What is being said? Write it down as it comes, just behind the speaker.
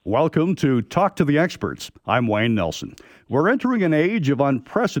Welcome to Talk to the Experts. I'm Wayne Nelson. We're entering an age of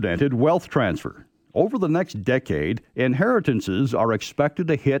unprecedented wealth transfer. Over the next decade, inheritances are expected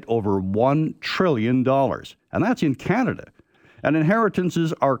to hit over $1 trillion, and that's in Canada. And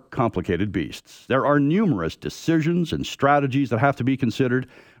inheritances are complicated beasts. There are numerous decisions and strategies that have to be considered.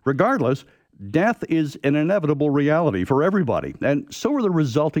 Regardless, death is an inevitable reality for everybody, and so are the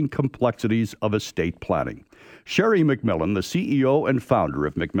resulting complexities of estate planning. Sheri MacMillan, the CEO and founder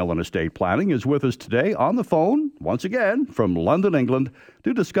of Macmillan Estate Planning, is with us today on the phone, once again, from London, England,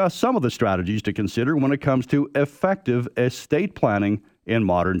 to discuss some of the strategies to consider when it comes to effective estate planning in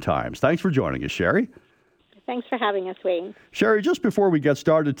modern times. Thanks for joining us, Sheri. Thanks for having us, Wayne. Sheri, just before we get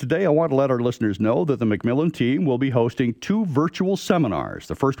started today, I want to let our listeners know that the Macmillan team will be hosting 2 virtual seminars.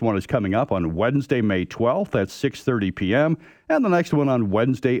 The first one is coming up on Wednesday, May 12th at 6:30 p.m., and the next one on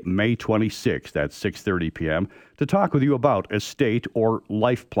Wednesday, May 26th at 6:30 p.m. to talk with you about estate or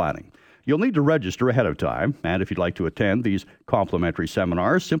life planning. You'll need to register ahead of time, and if you'd like to attend these complimentary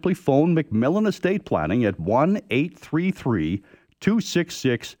seminars, simply phone Macmillan Estate Planning at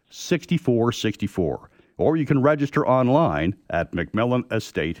 1-833-266-6464. Or you can register online at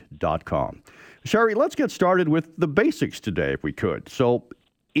macmillanestate.com. Sheri, let's get started with the basics today, if we could. So,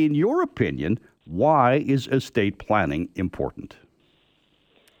 in your opinion, why is estate planning important?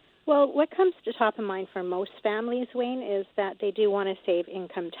 Well, what comes to top of mind for most families, Wayne, is that they do want to save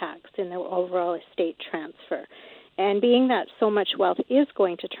income tax in their overall estate transfer. And being that so much wealth is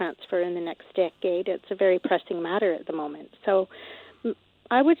going to transfer in the next decade, it's a very pressing matter at the moment. So,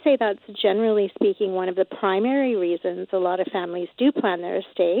 I would say that's generally speaking one of the primary reasons a lot of families do plan their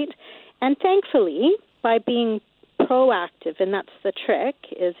estate. And thankfully, by being proactive, and that's the trick,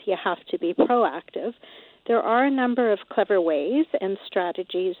 is you have to be proactive, there are a number of clever ways and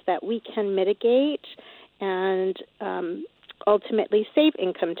strategies that we can mitigate and ultimately save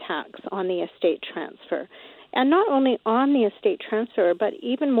income tax on the estate transfer. And not only on the estate transfer, but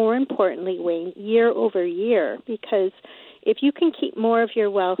even more importantly, Wayne, year over year, because if you can keep more of your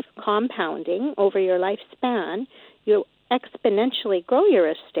wealth compounding over your lifespan, you'll exponentially grow your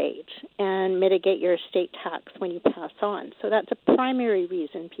estate and mitigate your estate tax when you pass on. So that's a primary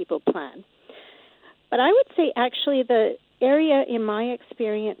reason people plan. But I would say actually the area in my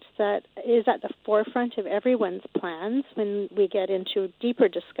experience that is at the forefront of everyone's plans when we get into deeper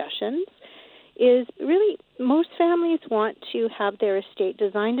discussions is really most families want to have their estate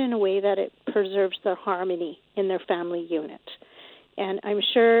designed in a way that it preserves their harmony in their family unit. And I'm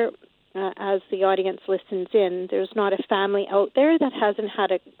sure as the audience listens in, there's not a family out there that hasn't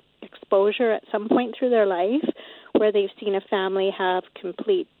had exposure at some point through their life where they've seen a family have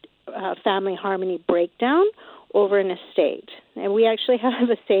complete family harmony breakdown over an estate. And we actually have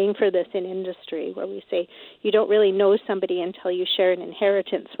a saying for this in industry where we say you don't really know somebody until you share an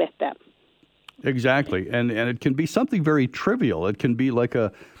inheritance with them. Exactly, and it can be something very trivial. It can be like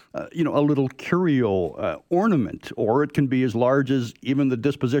a little curio ornament, or it can be as large as even the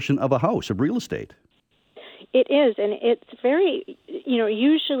disposition of a house, of real estate. It is, and it's very,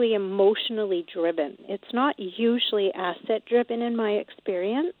 usually emotionally driven. It's not usually asset driven in my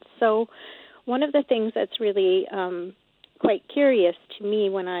experience. So one of the things that's really quite curious to me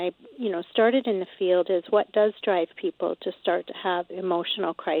when I, started in the field is what does drive people to start to have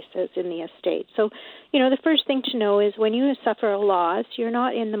emotional crisis in the estate. So, the first thing to know is when you suffer a loss, you're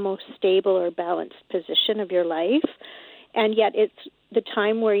not in the most stable or balanced position of your life, and yet it's the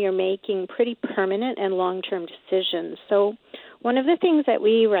time where you're making pretty permanent and long-term decisions. So one of the things that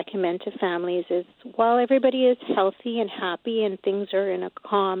we recommend to families is while everybody is healthy and happy and things are in a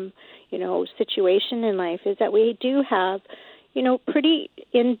calm, situation in life, is that we do have, pretty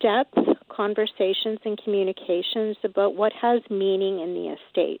in-depth conversations and communications about what has meaning in the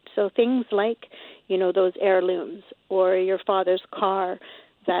estate. So things like, those heirlooms or your father's car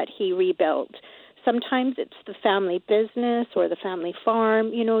that he rebuilt. Sometimes it's the family business or the family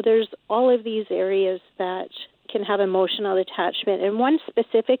farm. There's all of these areas that can have emotional attachment. And one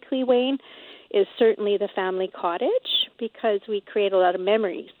specifically, Wayne, is certainly the family cottage because we create a lot of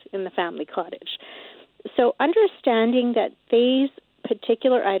memories in the family cottage. So understanding that these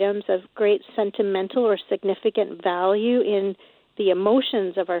particular items of great sentimental or significant value in the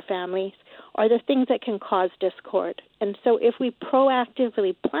emotions of our families are the things that can cause discord. And so if we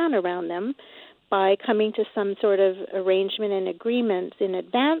proactively plan around them by coming to some sort of arrangement and agreements in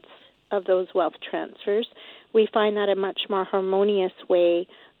advance of those wealth transfers, we find that a much more harmonious way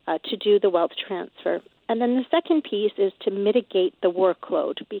to do the wealth transfer. And then the second piece is to mitigate the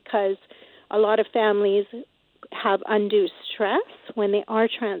workload because a lot of families have undue stress when they are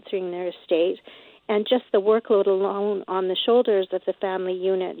transferring their estate, And just the workload alone on the shoulders of the family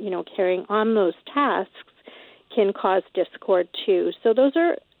unit, carrying on those tasks can cause discord too. So those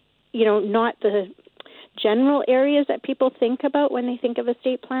are, not the general areas that people think about when they think of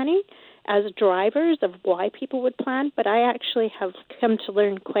estate planning as drivers of why people would plan, but I actually have come to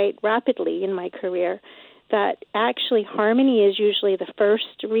learn quite rapidly in my career that actually harmony is usually the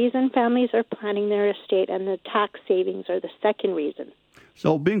first reason families are planning their estate, and the tax savings are the second reason.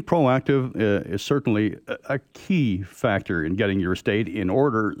 So being proactive is certainly a key factor in getting your estate in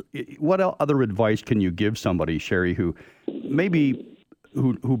order. What other advice can you give somebody, Sheri, who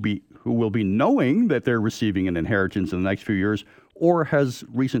will be knowing that they're receiving an inheritance in the next few years or has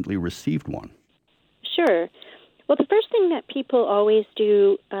recently received one? Sure. Well, the first thing that people always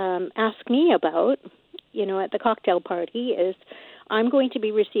do ask me about, at the cocktail party is, I'm going to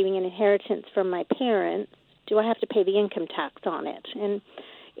be receiving an inheritance from my parents. Do I have to pay the income tax on it? And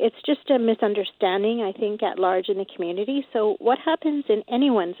it's just a misunderstanding, I think, at large in the community. So what happens in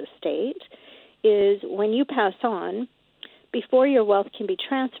anyone's estate is when you pass on, before your wealth can be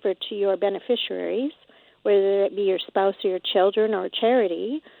transferred to your beneficiaries, whether it be your spouse or your children or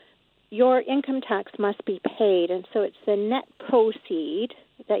charity, your income tax must be paid. And so it's the net proceed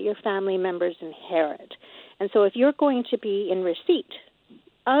that your family members inherit. And so if you're going to be in receipt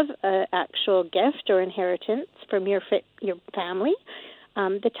of an actual gift or inheritance from your family,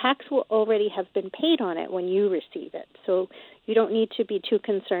 the tax will already have been paid on it when you receive it. So you don't need to be too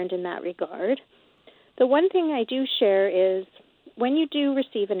concerned in that regard. The one thing I do share is when you do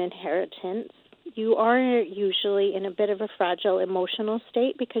receive an inheritance, you are usually in a bit of a fragile emotional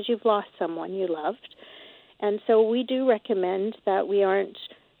state because you've lost someone you loved. And so we do recommend that we aren't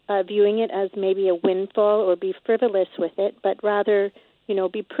viewing it as maybe a windfall or be frivolous with it, but rather,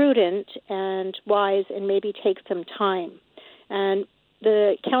 be prudent and wise and maybe take some time. And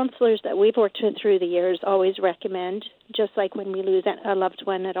the counselors that we've worked with through the years always recommend, just like when we lose a loved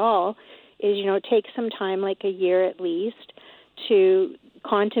one at all, is, take some time, like a year at least, to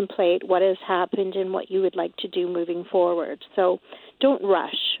contemplate what has happened and what you would like to do moving forward. So don't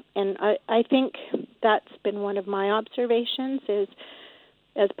rush. And I think that's been one of my observations is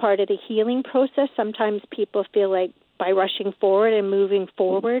as part of the healing process, sometimes people feel like by rushing forward and moving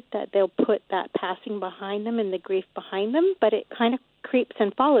forward that they'll put that passing behind them and the grief behind them, but it kind of creeps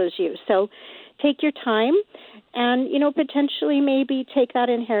and follows you. So take your time and, potentially maybe take that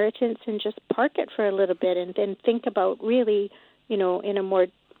inheritance and just park it for a little bit and then think about really, in a more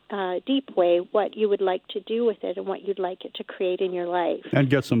deep way what you would like to do with it and what you'd like it to create in your life. And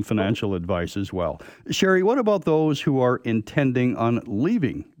get some financial advice as well. Sheri, what about those who are intending on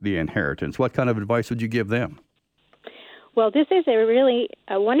leaving the inheritance? What kind of advice would you give them? Well, this is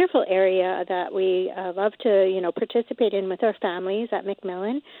a wonderful area that we love to, participate in with our families at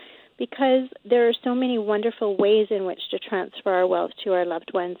Macmillan, because there are so many wonderful ways in which to transfer our wealth to our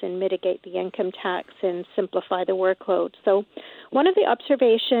loved ones and mitigate the income tax and simplify the workload. So one of the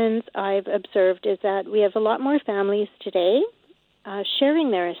observations I've observed is that we have a lot more families today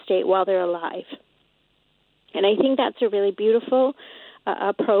sharing their estate while they're alive. And I think that's a really beautiful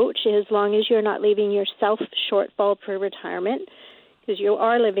approach, as long as you're not leaving yourself shortfall for retirement, because you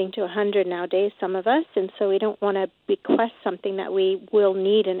are living to 100 nowadays, some of us, and so we don't want to bequest something that we will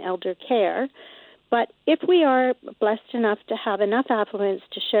need in elder care. But if we are blessed enough to have enough affluence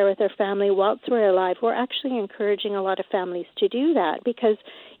to share with our family whilst we're alive, we're actually encouraging a lot of families to do that, because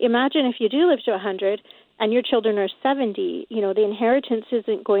imagine if you do live to 100 and your children are 70, the inheritance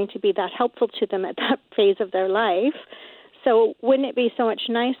isn't going to be that helpful to them at that phase of their life. So wouldn't it be so much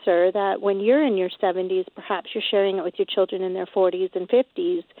nicer that when you're in your 70s, perhaps you're sharing it with your children in their 40s and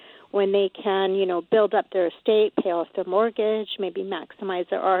 50s when they can, build up their estate, pay off their mortgage, maybe maximize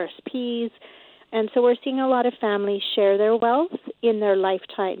their RSPs. And so we're seeing a lot of families share their wealth in their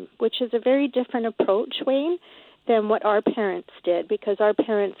lifetime, which is a very different approach, Wayne, than what our parents did, because our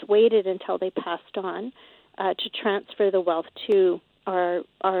parents waited until they passed on to transfer the wealth to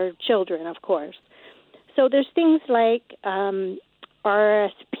our children, of course. So there's things like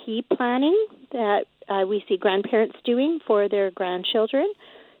RSP planning that we see grandparents doing for their grandchildren.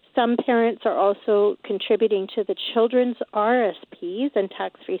 Some parents are also contributing to the children's RSPs and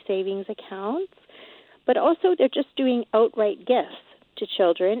tax-free savings accounts, but also they're just doing outright gifts to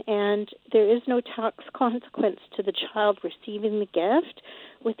children, and there is no tax consequence to the child receiving the gift,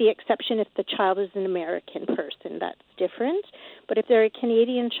 with the exception if the child is an American person. That's different. But if they're a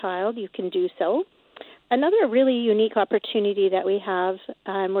Canadian child, you can do so. Another really unique opportunity that we have,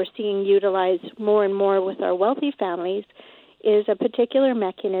 we're seeing utilized more and more with our wealthy families, is a particular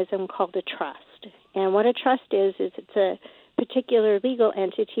mechanism called a trust. And what a trust is it's a particular legal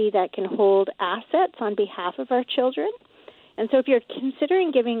entity that can hold assets on behalf of our children. And so if you're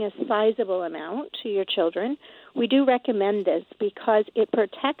considering giving a sizable amount to your children, we do recommend this because it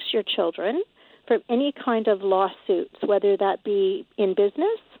protects your children from any kind of lawsuits, whether that be in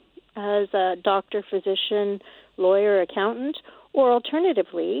business, as a doctor, physician, lawyer, accountant, or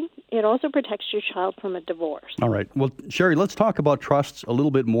alternatively, it also protects your child from a divorce. All right. Well, Sheri, let's talk about trusts a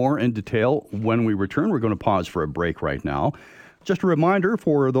little bit more in detail when we return. We're going to pause for a break right now. Just a reminder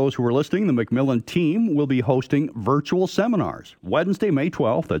for those who are listening, the Macmillan team will be hosting virtual seminars Wednesday, May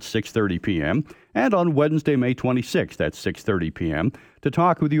 12th at 6:30 p.m. and on Wednesday, May 26th at 6:30 p.m. to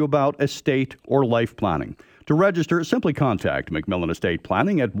talk with you about estate or life planning. To register, simply contact Macmillan Estate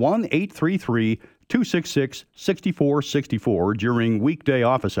Planning at 1-833-266-6464 during weekday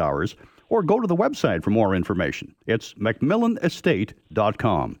office hours, or go to the website for more information. It's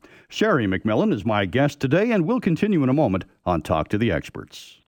macmillanestate.com. Sheri MacMillan is my guest today, and we'll continue in a moment on Talk to the Experts.